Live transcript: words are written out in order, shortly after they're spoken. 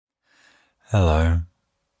Hello,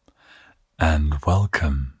 and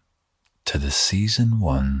welcome to the Season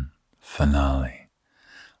 1 finale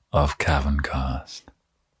of Caverncast.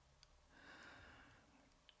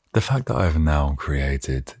 The fact that I've now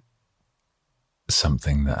created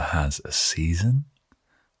something that has a season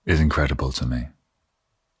is incredible to me.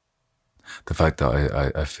 The fact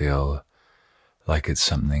that I feel like it's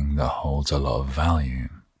something that holds a lot of value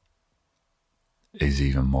is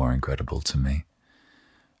even more incredible to me.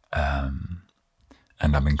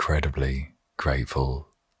 And I'm incredibly grateful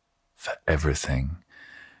for everything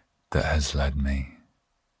that has led me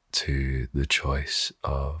to the choice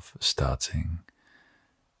of starting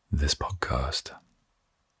this podcast.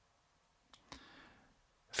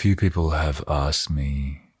 Few people have asked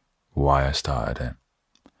me why I started it.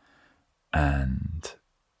 And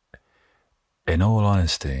in all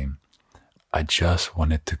honesty, I just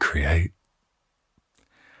wanted to create.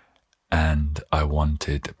 And I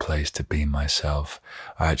wanted a place to be myself.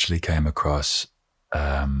 I actually came across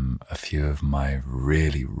a few of my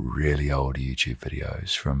really, really old YouTube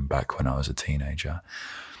videos from back when I was a teenager.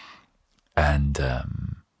 And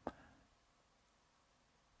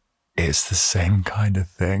it's the same kind of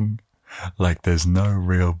thing. Like, there's no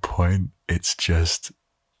real point. It's just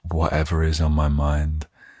whatever is on my mind.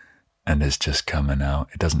 And it's just coming out.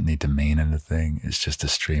 It doesn't need to mean anything. It's just a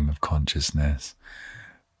stream of consciousness.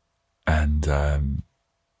 And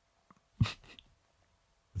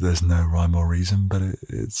there's no rhyme or reason, but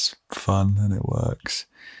it's fun and it works.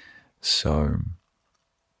 So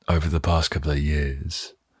over the past couple of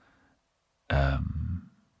years,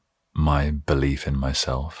 my belief in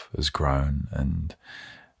myself has grown, and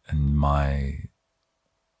my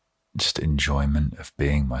just enjoyment of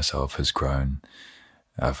being myself has grown.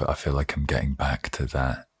 I feel like I'm getting back to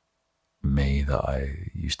that me that I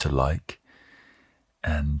used to like.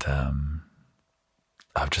 And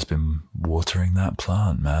I've just been watering that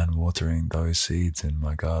plant, man, watering those seeds in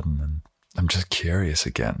my garden. And I'm just curious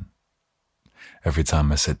again. Every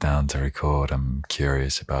time I sit down to record, I'm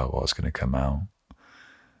curious about what's going to come out.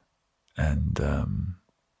 And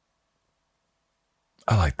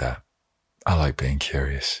I like that. I like being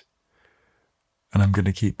curious. And I'm going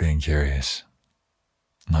to keep being curious.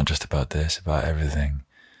 Not just about this, about everything.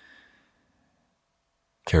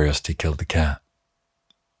 Curiosity killed the cat.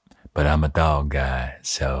 But I'm a dog guy,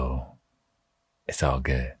 so it's all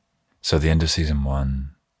good. So the end of season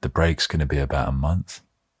 1, the break's going to be about a month,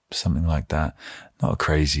 something like that. Not a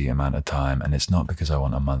crazy amount of time, and it's not because I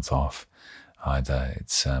want a month off either.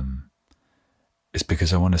 It's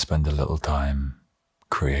because I want to spend a little time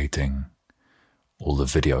creating all the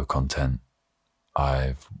video content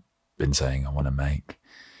I've been saying I want to make.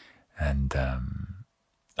 And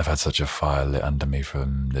I've had such a fire lit under me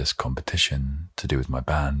from this competition to do with my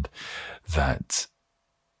band that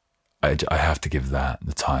I have to give that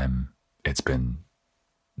the time it's been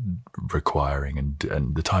requiring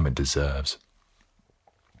and the time it deserves.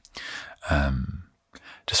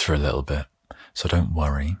 Just for a little bit. So don't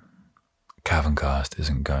worry. Caverncast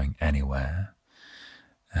isn't going anywhere.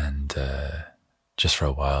 And just for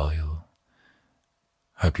a while,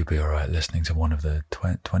 hope you'll be all right listening to one of the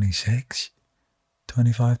 26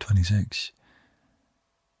 25, 26.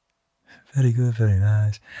 Very good, very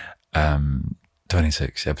nice.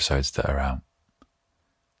 26 episodes that are out.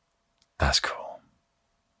 That's cool.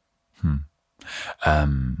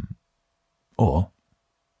 Or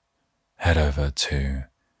head over to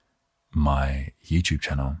my YouTube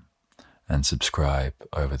channel and subscribe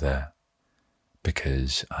over there,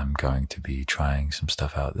 because I'm going to be trying some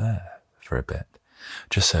stuff out there for a bit.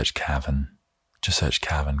 Just search Cavern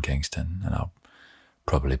Kingston, and I'll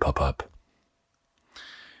probably pop up.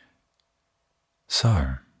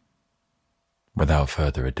 So, without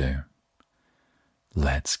further ado,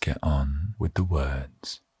 let's get on with the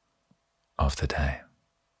words of the day.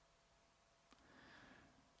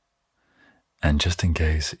 And just in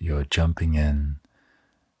case you're jumping in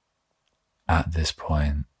at this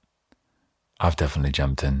point, I've definitely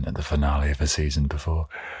jumped in at the finale of a season before.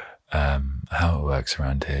 How it works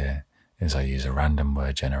around here is I use a random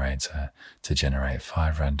word generator to generate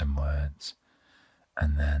 5 random words,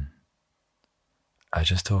 and then I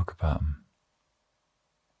just talk about them.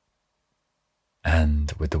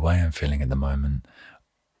 And with the way I'm feeling at the moment,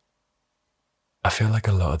 I feel like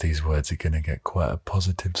a lot of these words are going to get quite a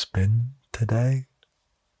positive spin today.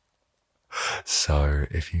 So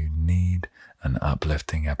if you need an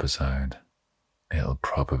uplifting episode, it'll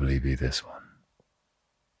probably be this one.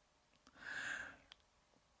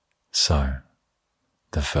 So,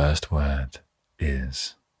 the first word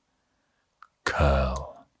is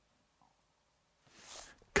curl.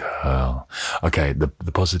 Curl. Okay, the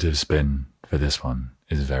positive spin for this one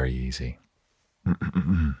is very easy.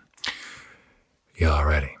 You're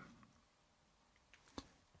ready.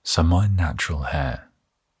 So my natural hair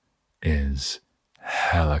is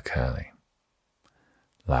hella curly.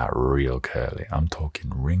 Like real curly. I'm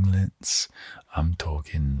talking ringlets. I'm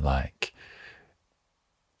talking like...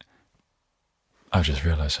 I've just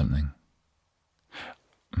realised something.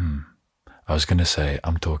 I was going to say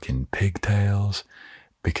I'm talking pigtails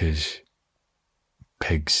because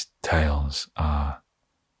pigs' tails are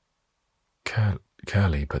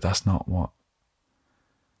curly, but that's not what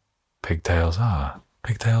pigtails are.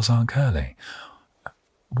 Pigtails aren't curly.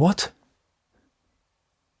 What?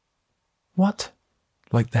 What?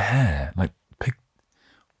 Like the hair, like pig...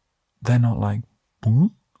 They're not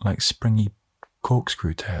like springy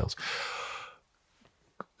corkscrew tails.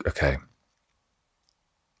 Okay.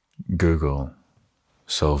 Google,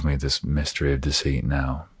 solve me this mystery of deceit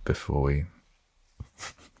now before we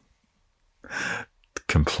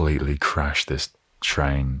completely crash this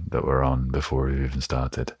train that we're on before we've even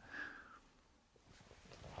started.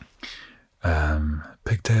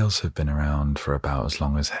 Pigtails have been around for about as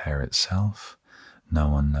long as hair itself. No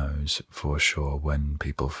one knows for sure when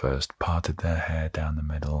people first parted their hair down the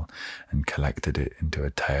middle and collected it into a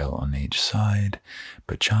tail on each side,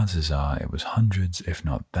 but chances are it was hundreds, if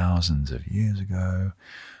not thousands of years ago,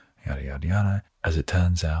 yada yada yada. As it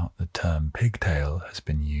turns out, the term pigtail has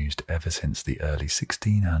been used ever since the early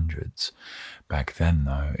 1600s. Back then,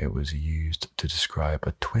 though, it was used to describe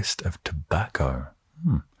a twist of tobacco.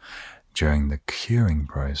 During the curing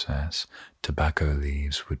process, tobacco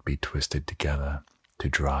leaves would be twisted together to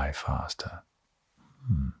dry faster.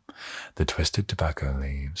 The twisted tobacco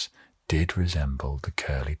leaves did resemble the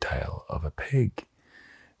curly tail of a pig,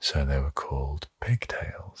 so they were called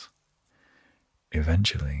pigtails.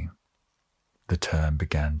 Eventually, the term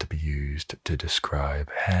began to be used to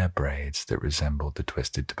describe hair braids that resembled the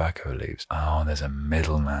twisted tobacco leaves. Oh, there's a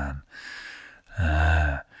middleman.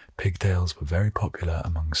 Pigtails were very popular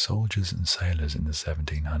among soldiers and sailors in the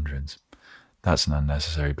 1700s. That's an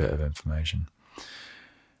unnecessary bit of information.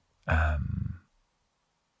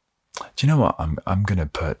 Do you know what? I'm going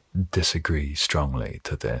to disagree strongly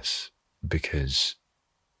to this because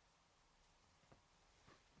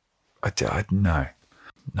no,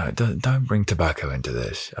 don't bring tobacco into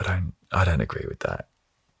this. I don't agree with that.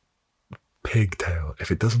 Pigtail.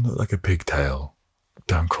 If it doesn't look like a pigtail,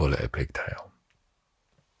 don't call it a pigtail.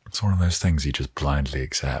 It's one of those things you just blindly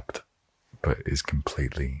accept, but is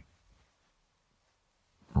completely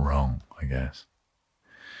wrong, I guess.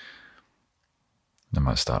 I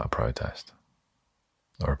might start a protest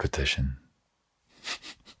or a petition.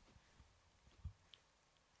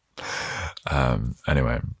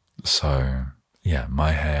 Anyway, so yeah,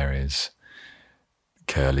 my hair is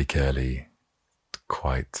curly,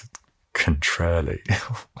 quite contrarily.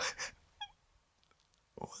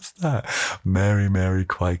 What's that? Mary,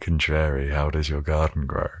 quite contrary. How does your garden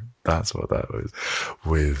grow? That's what that was.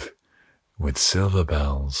 With silver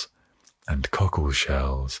bells and cockle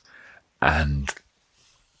shells and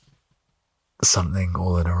something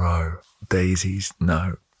all in a row. Daisies?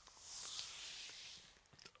 No.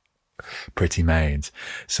 Pretty maids.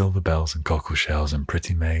 Silver bells and cockle shells and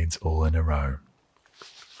pretty maids all in a row.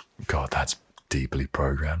 God, that's deeply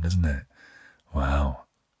programmed, isn't it? Wow.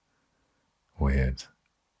 Weird.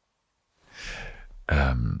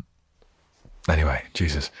 Anyway,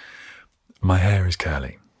 Jesus. My hair is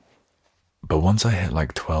curly. But once I hit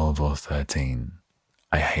like 12 or 13,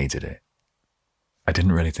 I hated it. I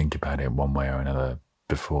didn't really think about it one way or another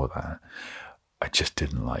before that. I just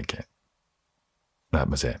didn't like it. That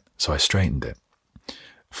was it. So I straightened it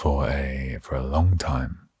for a long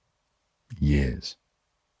time. Years.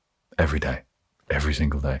 Every day. Every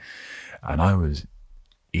single day. And I was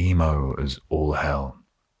emo as all hell.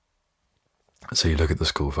 So you look at the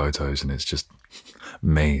school photos and it's just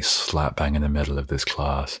me slap bang in the middle of this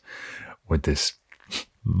class with this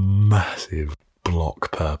massive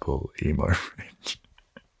block purple emo fringe.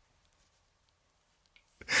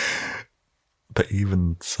 But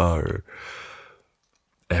even so,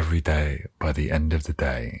 every day, by the end of the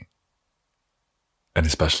day, and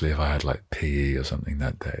especially if I had like PE or something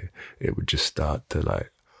that day, it would just start to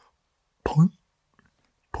like point,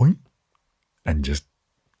 and just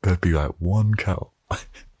there'd be like one curl.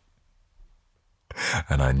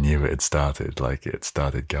 And I knew it had started, like it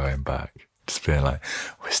started going back. Just being like,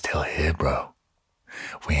 we're still here, bro.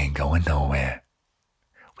 We ain't going nowhere.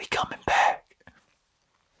 We coming back.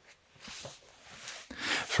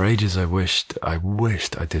 For ages I wished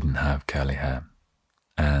I didn't have curly hair.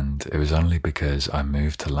 And it was only because I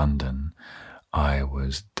moved to London I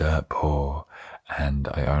was dirt poor and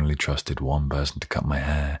I only trusted one person to cut my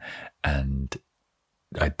hair, and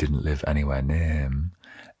I didn't live anywhere near him,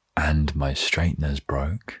 and my straighteners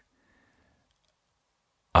broke,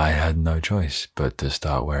 I had no choice but to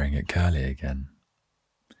start wearing it curly again.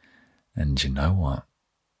 And you know what?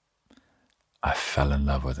 I fell in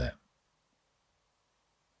love with it.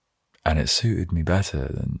 And it suited me better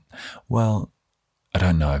than, well, I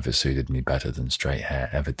don't know if it suited me better than straight hair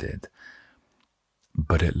ever did,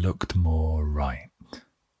 but it looked more right.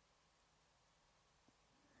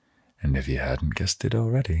 And if you hadn't guessed it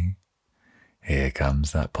already, here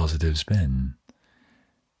comes that positive spin.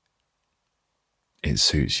 It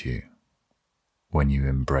suits you when you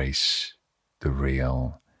embrace the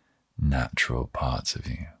real, natural parts of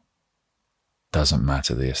you. Doesn't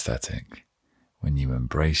matter the aesthetic. When you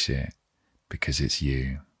embrace it because it's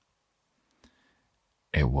you,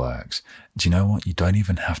 it works. Do you know what? You don't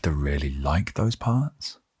even have to really like those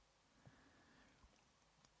parts,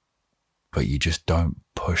 but you just don't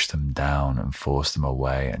push them down and force them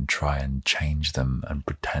away and try and change them and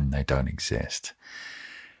pretend they don't exist.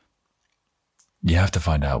 You have to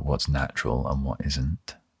find out what's natural and what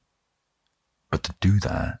isn't. But to do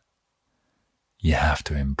that, you have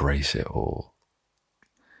to embrace it all.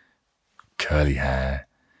 Curly hair,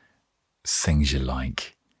 things you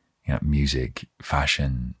like, music,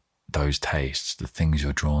 fashion, those tastes, the things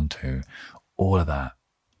you're drawn to, all of that.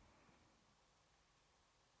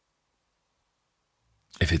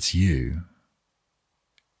 If it's you,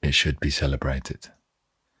 it should be celebrated.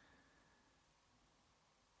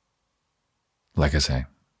 Like I say,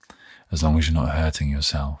 as long as you're not hurting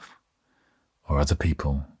yourself or other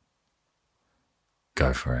people,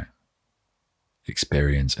 go for it.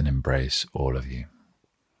 Experience and embrace all of you.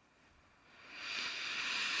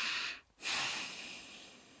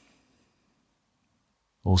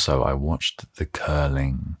 Also, I watched the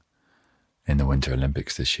curling in the Winter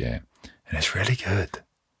Olympics this year, and it's really good.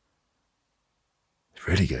 It's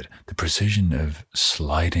really good. The precision of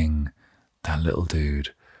sliding that little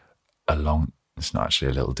dude along, it's not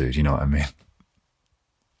actually a little dude, you know what I mean?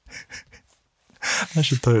 That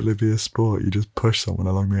should totally be a sport. You just push someone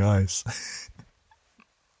along the ice.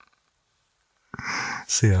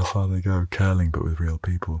 See how far they go, curling but with real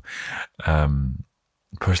people.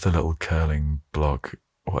 Push the little curling block,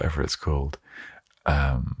 whatever it's called,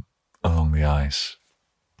 along the ice.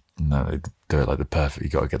 No, they do it like the perfect, you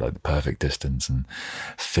got to get like the perfect distance and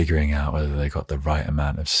figuring out whether they got the right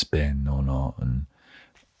amount of spin or not, and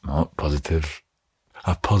a positive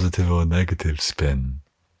or negative spin,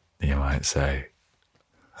 you might say.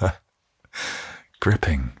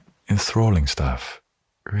 Gripping, enthralling stuff.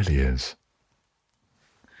 It really is.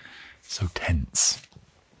 So tense.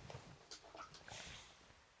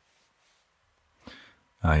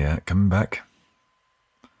 Oh yeah, coming back.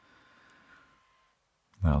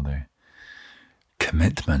 That'll do.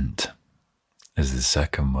 Commitment is the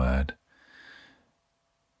second word.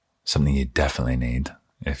 Something you definitely need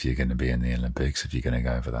if you're going to be in the Olympics, if you're going to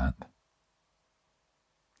go for that.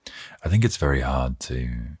 I think it's very hard to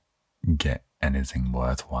get anything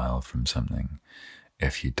worthwhile from something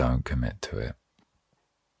if you don't commit to it.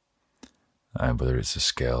 Whether it's a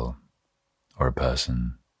skill or a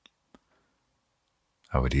person.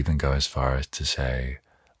 I would even go as far as to say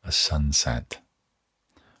a sunset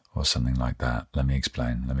or something like that. Let me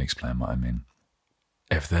explain what I mean.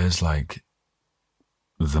 If there's like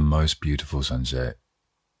the most beautiful sunset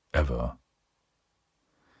ever,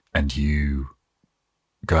 and you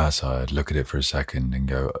go outside, look at it for a second and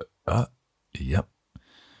go, yep,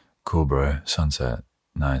 cool bro, sunset,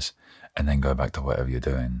 nice, and then go back to whatever you're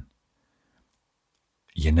doing,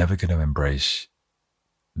 you're never going to embrace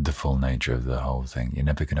the full nature of the whole thing. You're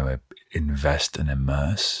never going to invest and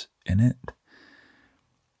immerse in it.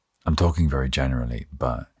 I'm talking very generally,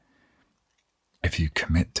 but if you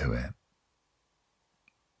commit to it,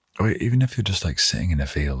 or even if you're just like sitting in a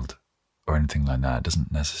field or anything like that, it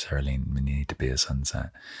doesn't necessarily need to be a sunset,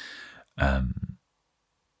 or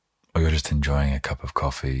you're just enjoying a cup of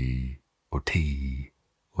coffee or tea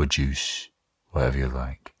or juice, whatever you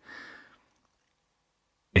like.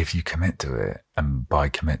 If you commit to it, and by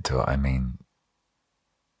commit to it, I mean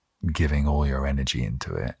giving all your energy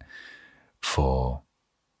into it for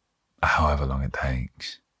however long it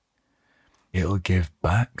takes, it'll give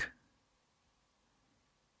back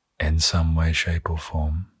in some way, shape or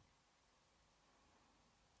form.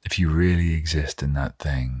 If you really exist in that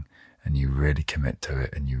thing and you really commit to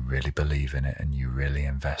it and you really believe in it and you really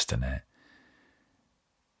invest in it,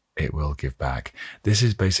 it will give back. This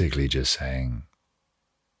is basically just saying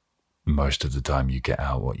most of the time you get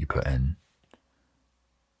out what you put in.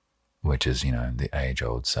 which is, the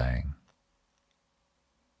age-old saying.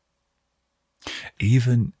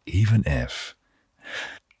 Even if,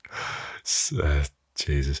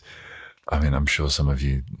 Jesus, I mean, I'm sure some of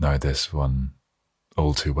you know this one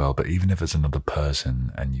all too well, but even if it's another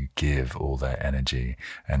person and you give all their energy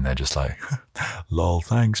and they're just like, lol,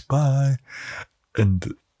 thanks, bye,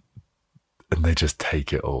 and they just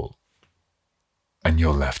take it all, and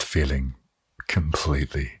you're left feeling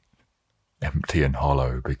completely empty and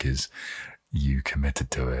hollow because you committed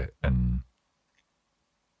to it and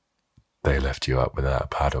they left you up without a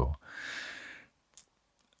paddle,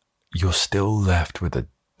 you're still left with a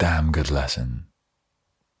damn good lesson.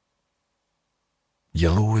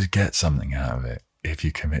 You'll always get something out of it if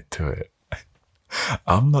you commit to it.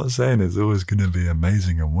 I'm not saying it's always going to be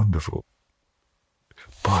amazing and wonderful,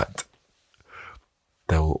 but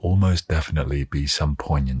there will almost definitely be some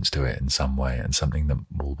poignance to it in some way, and something that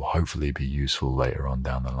will hopefully be useful later on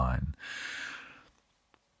down the line.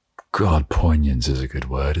 God, poignance is a good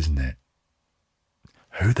word, isn't it?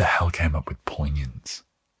 Who the hell came up with poignance?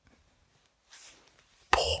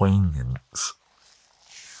 Poignance.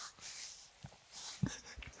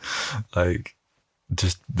 Like,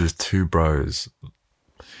 just there's two bros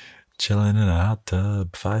chilling in a hot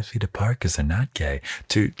tub 5 feet apart because they're not gay.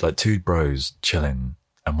 Two bros chilling,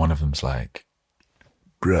 and one of them's like,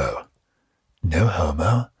 bro, no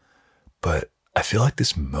homo, but I feel like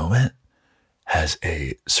this moment has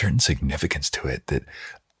a certain significance to it that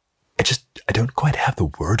I don't quite have the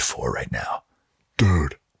word for right now.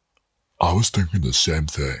 Dude, I was thinking the same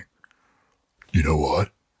thing. You know what?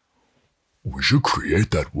 We should create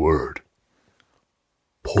that word.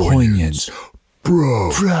 Poignance.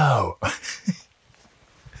 Bro.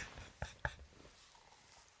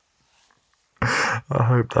 I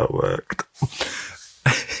hope that worked.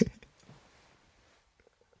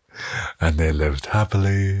 And they lived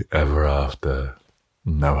happily ever after.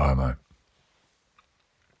 No homo.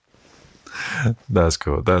 That's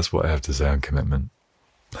cool. That's what I have to say on commitment.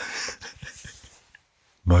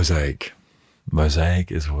 Mosaic.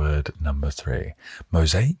 Mosaic is word number 3.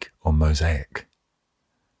 Mosaic or mosaic?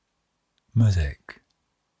 Mosaic.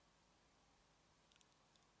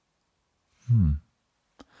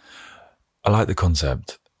 I like the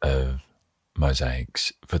concept of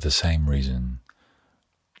mosaics for the same reason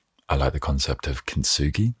I like the concept of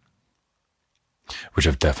kintsugi, which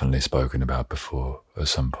I've definitely spoken about before at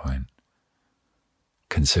some point.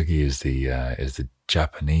 Kintsugi is the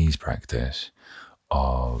Japanese practice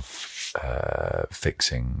of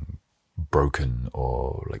fixing broken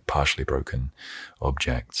or like partially broken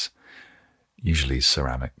objects, usually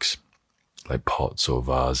ceramics, like pots or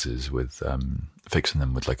vases, with fixing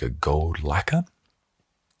them with like a gold lacquer,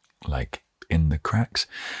 like in the cracks,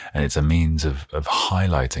 and it's a means of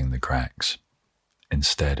highlighting the cracks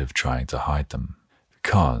instead of trying to hide them,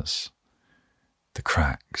 because the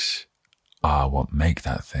cracks are what make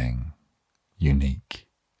that thing unique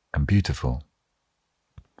and beautiful.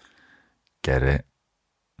 Get it?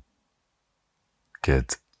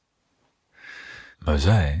 Good.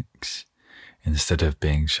 Mosaics, instead of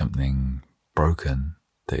being something broken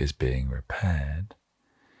that is being repaired,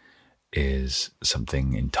 is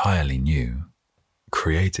something entirely new,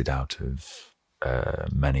 created out of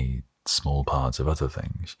many small parts of other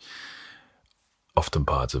things, often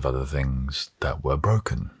parts of other things that were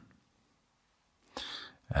broken.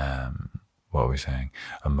 What are we saying?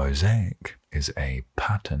 A mosaic is a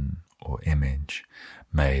pattern or image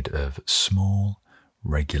made of small,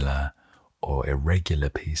 regular or irregular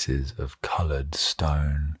pieces of coloured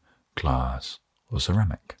stone, glass or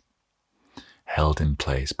ceramic, held in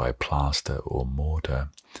place by plaster or mortar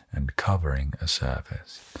and covering a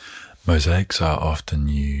surface. Mosaics are often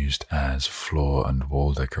used as floor and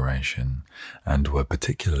wall decoration and were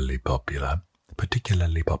particularly popular,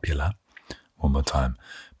 one more time,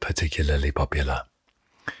 particularly popular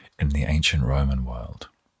in the ancient Roman world.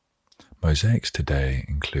 Mosaics today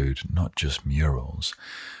include not just murals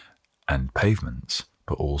and pavements,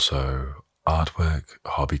 but also artwork,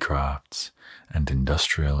 hobby crafts, and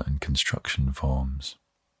industrial and construction forms.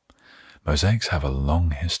 Mosaics have a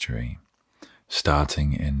long history,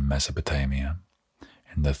 starting in Mesopotamia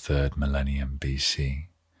in the 3rd millennium BC.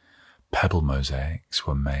 Pebble mosaics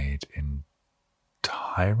were made in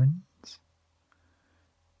Tiryns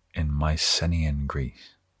in Mycenaean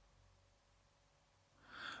Greece.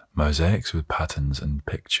 Mosaics with patterns and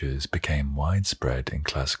pictures became widespread in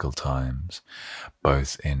classical times,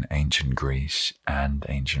 both in ancient Greece and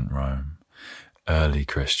ancient Rome. Early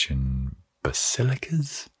Christian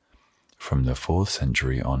basilicas from the 4th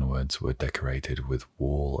century onwards were decorated with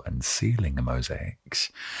wall and ceiling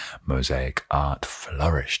mosaics. Mosaic art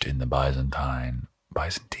flourished in the Byzantine,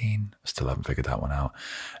 still haven't figured that one out,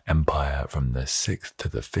 empire from the 6th to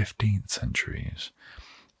the 15th centuries.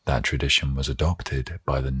 That tradition was adopted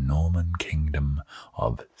by the Norman kingdom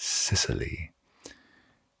of Sicily,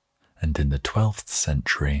 and in the 12th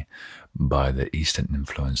century by the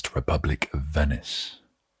Eastern-influenced Republic of Venice.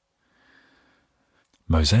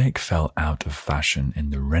 Mosaic fell out of fashion in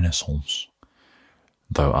the Renaissance,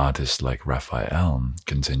 though artists like Raphael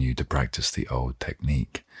continued to practice the old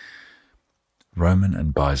technique. Roman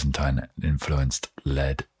and Byzantine influence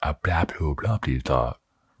led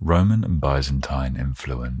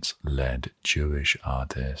Jewish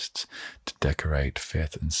artists to decorate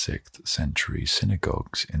 5th and 6th century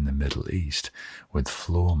synagogues in the Middle East with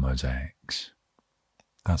floor mosaics.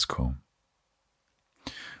 That's cool.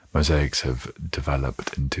 Mosaics have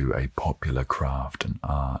developed into a popular craft and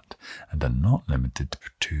art and are not limited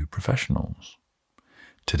to professionals.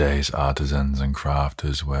 Today's artisans and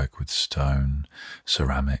crafters work with stone,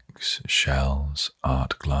 ceramics, shells,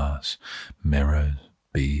 art glass, mirrors,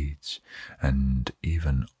 beads, and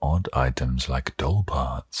even odd items like doll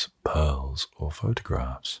parts, pearls, or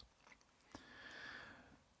photographs.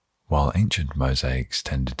 While ancient mosaics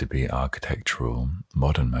tended to be architectural,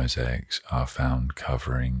 modern mosaics are found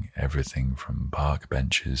covering everything from park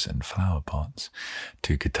benches and flower pots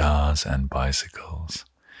to guitars and bicycles.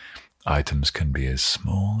 Items can be as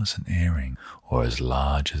small as an earring or as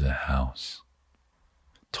large as a house.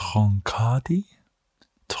 Troncadis,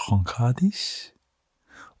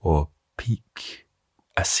 or pique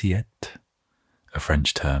assiette, a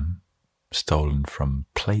French term stolen from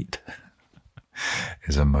plate,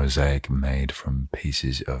 is a mosaic made from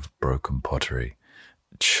pieces of broken pottery,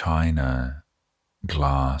 china,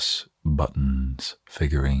 glass, buttons,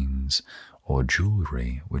 figurines, or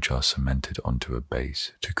jewellery which are cemented onto a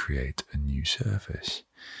base to create a new surface.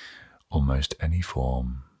 Almost any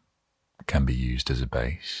form can be used as a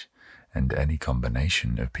base, and any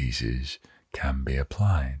combination of pieces can be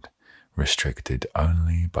applied, restricted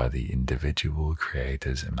only by the individual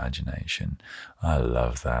creator's imagination. I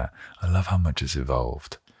love that. I love how much it's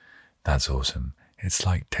evolved. That's awesome. It's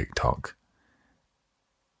like TikTok.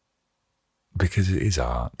 Because it is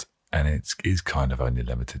art, and it is kind of only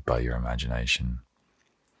limited by your imagination.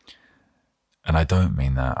 And I don't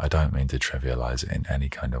mean that. I don't mean to trivialize it in any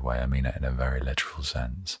kind of way. I mean it in a very literal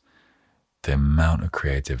sense. The amount of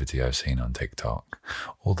creativity I've seen on TikTok,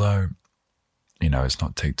 although, you know, it's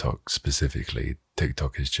not TikTok specifically.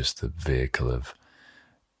 TikTok is just the vehicle of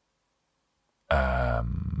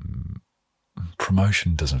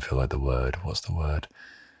promotion. Doesn't feel like the word. What's the word?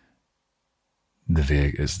 The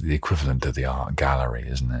vehicle is the equivalent of the art gallery,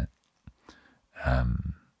 isn't it?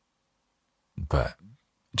 But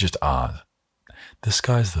just art. The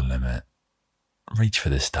sky's the limit. Reach for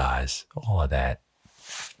the stars. All of that.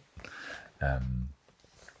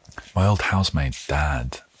 My old housemate's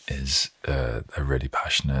dad is a really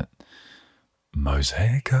passionate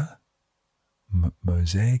mosaicist,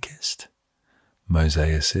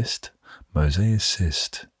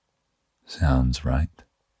 sounds right.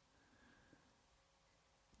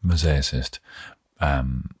 Mosaicist.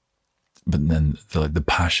 But then the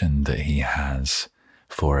passion that he has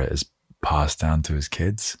for it is passed down to his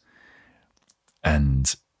kids,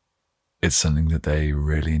 and it's something that they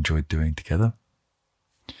really enjoyed doing together.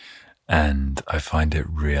 And I find it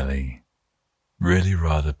really, really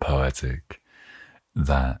rather poetic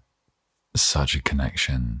that such a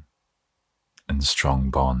connection and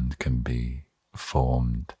strong bond can be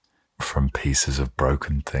formed from pieces of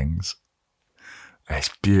broken things.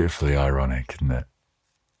 It's beautifully ironic, isn't it?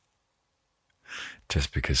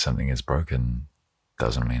 Just because something is broken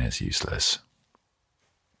doesn't mean it's useless.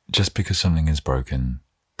 Just because something is broken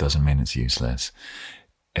doesn't mean it's useless.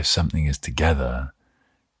 If something is together,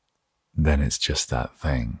 then it's just that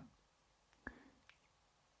thing.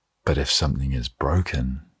 But if something is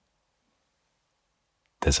broken,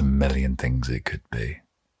 there's a million things it could be.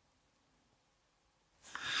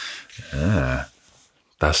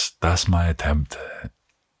 That's my attempt at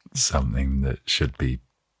something that should be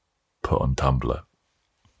put on Tumblr.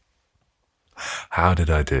 How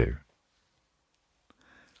did I do?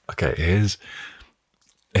 Okay, here's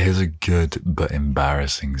a good but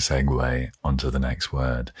embarrassing segue onto the next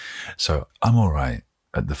word. So I'm all right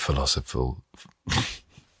at the philosophical...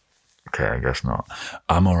 Okay, I guess not.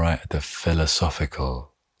 I'm all right at the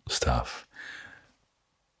philosophical stuff.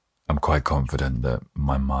 I'm quite confident that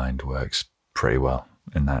my mind works pretty well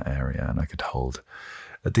in that area, and I could hold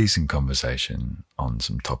a decent conversation on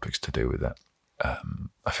some topics to do with it.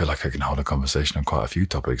 I feel like I can hold a conversation on quite a few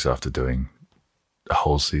topics after doing a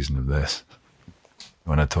whole season of this.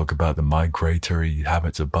 When I talk about the migratory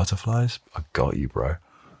habits of butterflies, I got you, bro.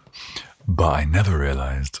 But I never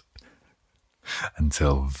realized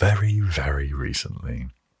until very, very recently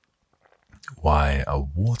why a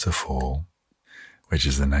waterfall, which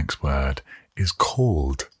is the next word, is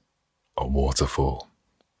called a waterfall.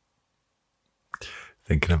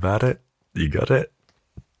 Thinking about it? You got it?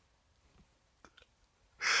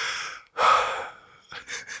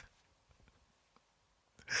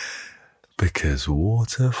 Because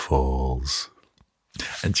waterfalls.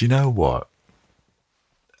 And do you know what?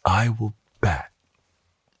 I will bet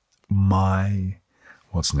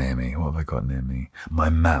what's near me? What have I got near me? My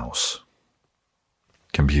mouse.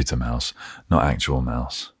 Computer mouse, not actual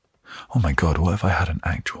mouse. Oh my God, what if I had an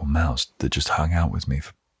actual mouse that just hung out with me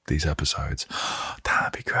for these episodes?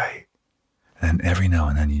 That'd be great. And every now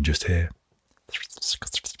and then you just hear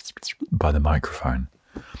by the microphone.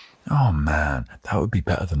 Oh man, that would be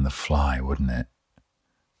better than the fly, wouldn't it?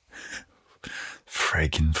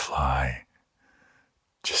 Friggin' fly.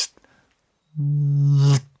 Just...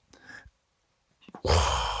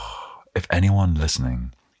 If anyone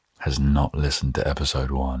listening has not listened to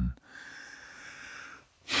episode 1,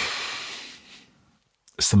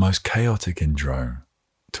 it's the most chaotic intro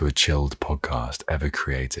to a chilled podcast ever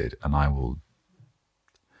created, and I will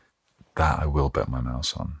bet my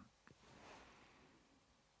mouse on.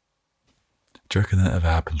 Do you reckon that ever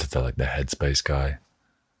happened to the Headspace guy?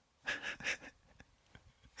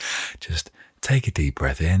 Just take a deep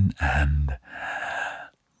breath in and...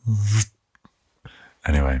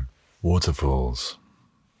 Anyway, waterfalls.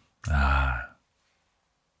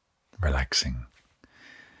 Relaxing.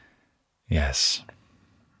 Yes.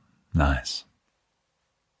 Nice.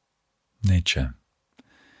 Nature.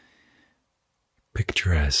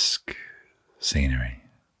 Picturesque scenery.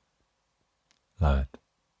 Love it.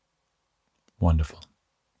 Wonderful.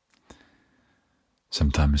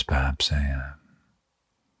 Sometimes perhaps a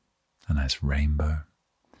nice rainbow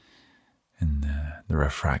in the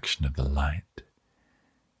refraction of the light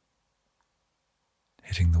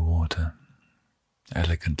hitting the water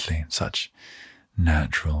elegantly. Such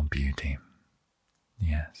natural beauty.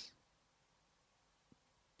 Yes.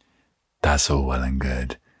 That's all well and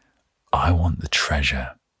good. I want the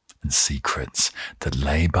treasure and secrets that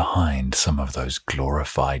lay behind some of those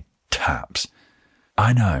glorified taps.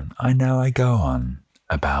 I know I go on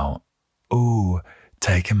about,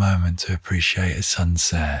 take a moment to appreciate a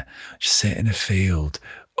sunset, just sit in a field,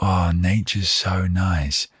 nature's so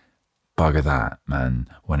nice. Bugger that, man.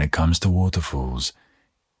 When it comes to waterfalls,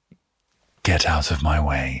 get out of my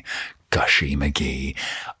way, Gushy McGee.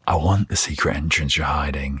 I want the secret entrance you're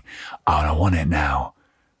hiding, and I want it now,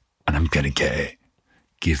 and I'm gonna get it.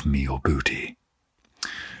 Give me your booty.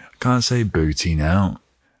 I can't say booty now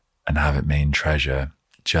and have it mean treasure.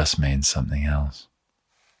 It just means something else.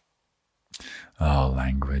 Oh,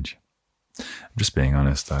 language. I'm just being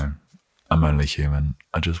honest though. I'm only human.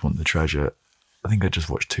 I just want the treasure. I think I just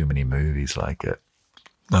watched too many movies like it.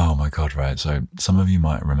 Oh my God, right. So some of you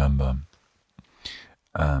might remember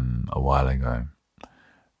a while ago,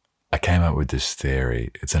 I came up with this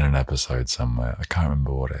theory. It's in an episode somewhere. I can't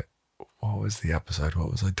remember what was the episode?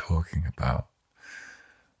 What was I talking about?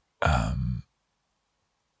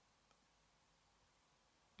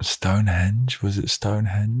 Stonehenge? Was it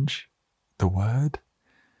Stonehenge? The word?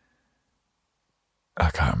 I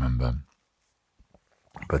can't remember.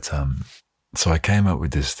 But so I came up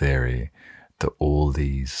with this theory that all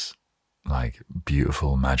these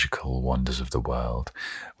beautiful magical wonders of the world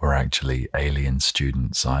were actually alien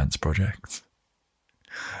student science projects.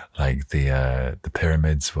 The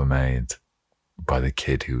pyramids were made by the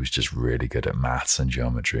kid who was just really good at maths and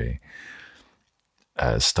geometry.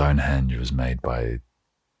 Stonehenge was made by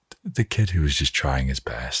the kid who was just trying his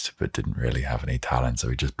best but didn't really have any talent, so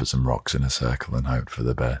he just put some rocks in a circle and hoped for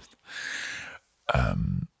the best.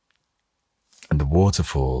 And the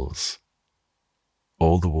waterfalls,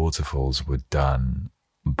 all the waterfalls were done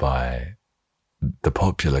by the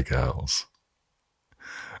popular girls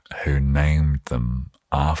who named them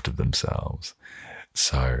after themselves.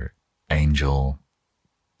 So Angel,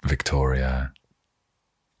 Victoria,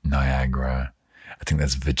 Niagara, I think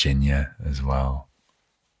there's Virginia as well.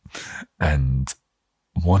 And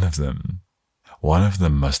one of them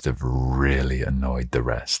must have really annoyed the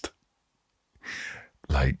rest.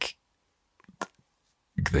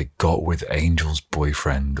 They got with Angel's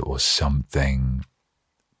boyfriend or something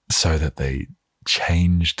so that they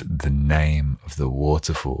changed the name of the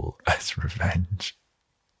waterfall as revenge.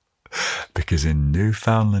 Because in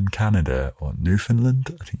Newfoundland, Canada, or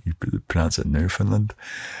Newfoundland, I think you pronounce it Newfoundland,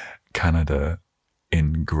 Canada,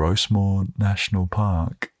 in Grossmore National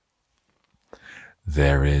Park,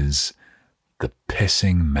 there is the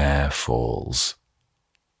Pissing Mare Falls.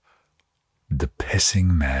 The Pissing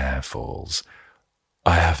Mare Falls.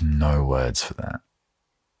 I have no words for that.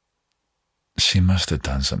 She must have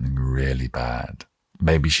done something really bad.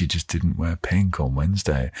 Maybe she just didn't wear pink on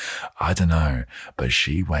Wednesday. I don't know. But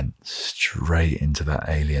she went straight into that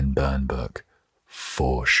alien burn book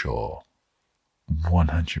for sure.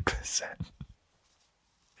 100%.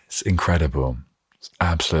 It's incredible. It's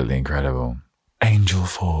absolutely incredible. Angel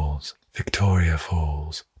Falls, Victoria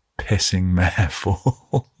Falls, Pissing Mare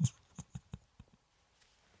Falls.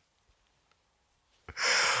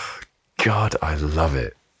 God, I love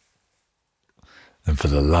it. And for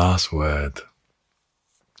the last word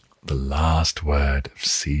of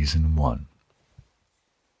season 1,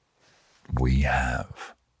 we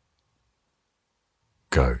have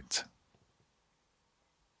goat.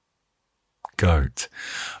 Goat.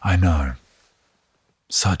 I know.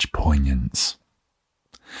 Such poignance.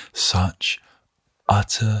 Such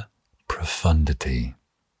utter profundity.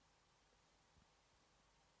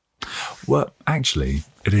 Well, actually,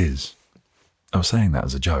 it is. I was saying that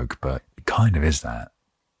as a joke, but it kind of is that,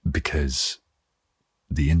 because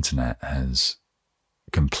the internet has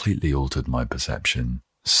completely altered my perception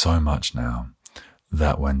so much now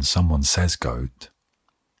that when someone says goat,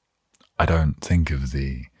 I don't think of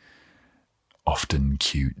the often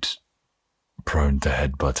cute, prone to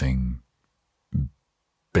headbutting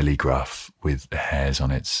Billy Gruff with hairs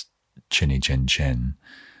on its chinny chin chin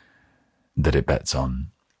that it bets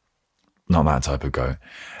on. Not that type of goat.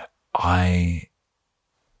 I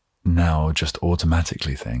now just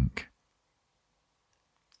automatically think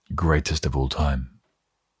greatest of all time,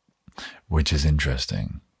 which is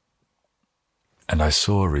interesting. And I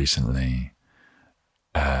saw recently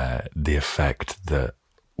the effect that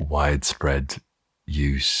widespread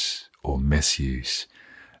use or misuse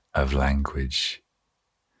of language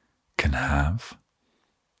can have.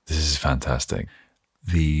 This is fantastic.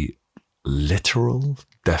 The literal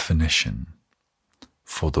definition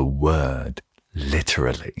for the word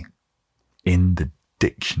literally in the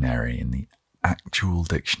dictionary, in the actual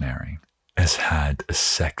dictionary, has had a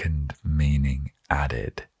second meaning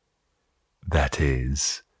added. That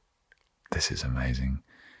is, this is amazing,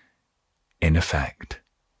 in effect,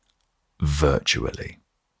 virtually,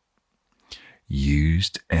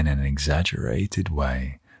 used in an exaggerated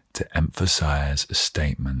way to emphasize a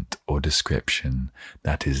statement or description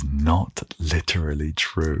that is not literally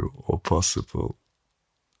true or possible.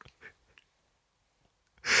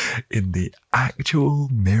 In the actual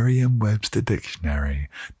Merriam-Webster dictionary,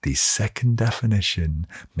 the second definition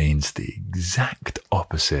means the exact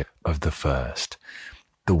opposite of the first.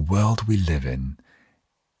 The world we live in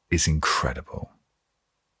is incredible.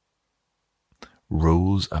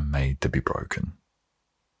 Rules are made to be broken.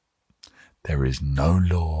 There is no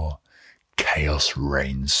law. Chaos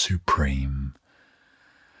reigns supreme.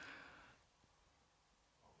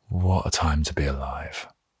 What a time to be alive.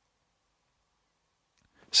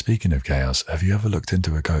 Speaking of chaos, have you ever looked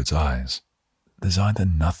into a goat's eyes? There's either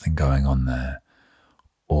nothing going on there,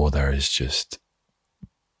 or there is just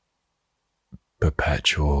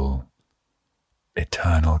perpetual,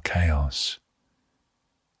 eternal chaos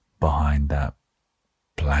behind that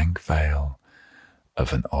blank veil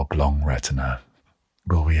of an oblong retina.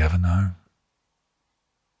 Will we ever know?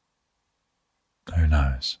 Who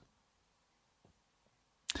knows?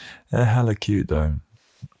 They're hella cute though.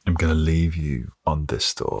 I'm going to leave you on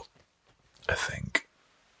this thought, I think,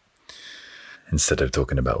 instead of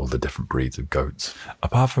talking about all the different breeds of goats.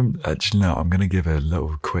 Apart from, actually, no, I'm going to give a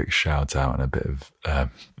little quick shout out and a bit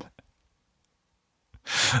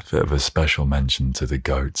of a special mention to the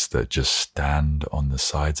goats that just stand on the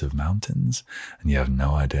sides of mountains and you have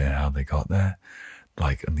no idea how they got there.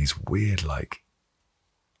 Like, and these weird, like,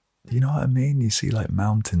 you know what I mean? You see like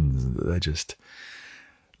mountains, they're just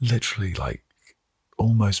literally like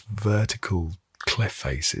almost vertical cliff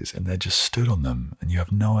faces and they're just stood on them and you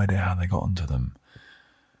have no idea how they got onto them.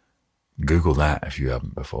 Google that if you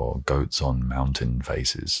haven't before. Goats on mountain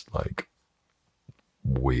faces. Like,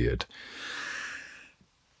 weird.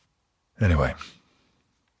 Anyway,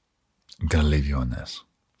 I'm going to leave you on this.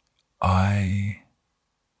 I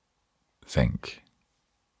think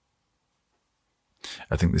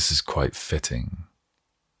this is quite fitting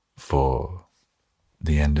for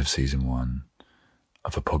the end of season 1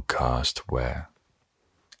 of a podcast where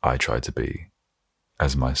I try to be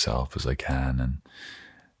as myself as I can and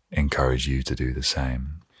encourage you to do the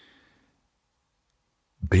same.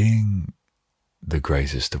 Being the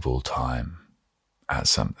greatest of all time at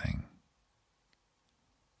something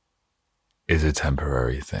is a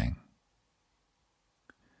temporary thing.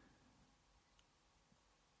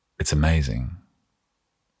 It's amazing.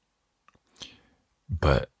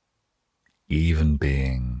 But even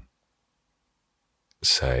being,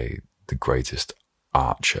 say, the greatest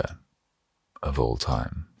archer of all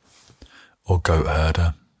time, or goat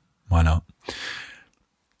herder, why not?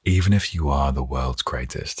 Even if you are the world's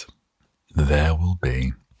greatest, there will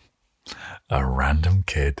be a random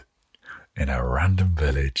kid in a random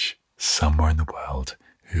village somewhere in the world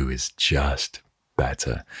who is just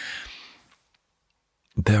better.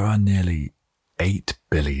 There are nearly 8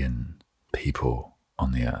 billion people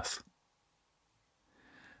on the earth.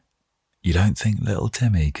 You don't think little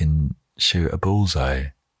Timmy can shoot a bullseye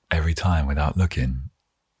every time without looking?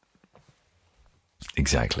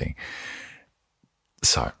 Exactly.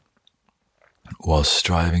 So, while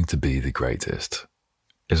striving to be the greatest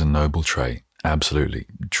is a noble trait, absolutely,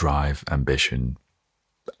 drive, ambition,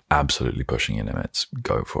 absolutely pushing your limits,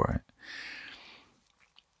 go for it.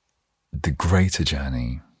 The greater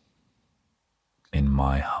journey, in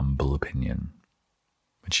my humble opinion,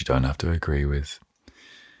 which you don't have to agree with,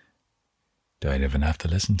 don't even have to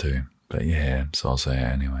listen to, but you're here, so I'll say it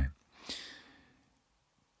anyway.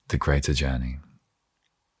 The greater journey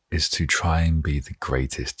is to try and be the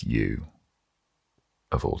greatest you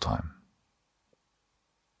of all time.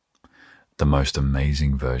 The most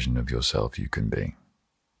amazing version of yourself you can be.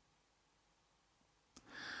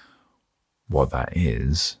 What that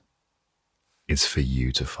is for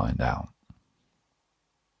you to find out.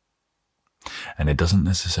 And it doesn't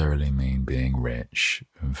necessarily mean being rich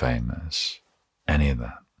and famous, any of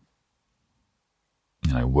that.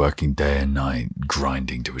 You know, working day and night,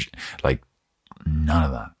 grinding to, like, none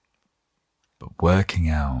of that. But working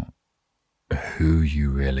out who you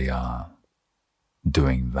really are,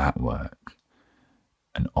 doing that work,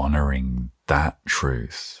 and honoring that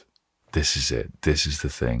truth. This is it. This is the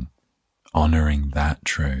thing. Honoring that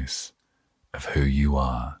truth of who you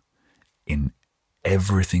are in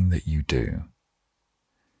everything that you do.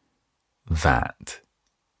 That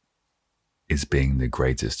is being the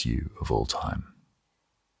greatest you of all time.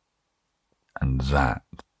 And that,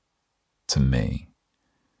 to me,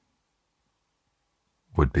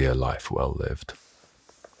 would be a life well lived.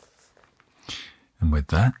 And with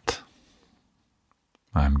that,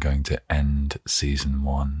 I'm going to end season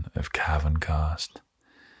 1 of Caverncast.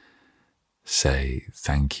 Say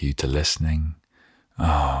thank you to listening.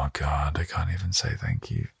 Oh God, I can't even say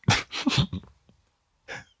thank you.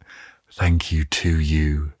 Thank you to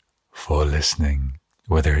you for listening,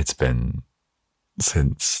 whether it's been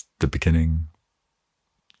since the beginning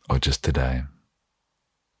or just today.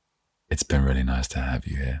 It's been really nice to have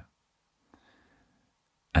you here.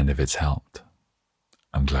 And if it's helped,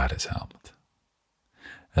 I'm glad it's helped.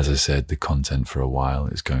 As I said, the content for a while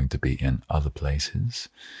is going to be in other places.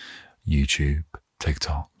 YouTube,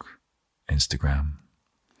 TikTok, Instagram.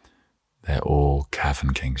 They're all Cav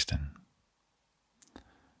and Kingston.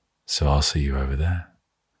 So I'll see you over there.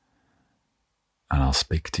 And I'll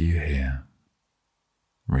speak to you here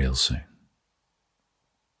real soon.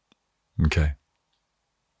 Okay?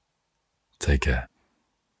 Take care.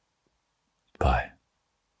 Bye.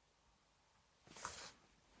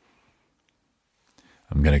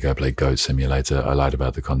 I'm going to go play Goat Simulator. I lied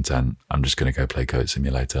about the content. I'm just going to go play Goat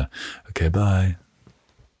Simulator. Okay, bye.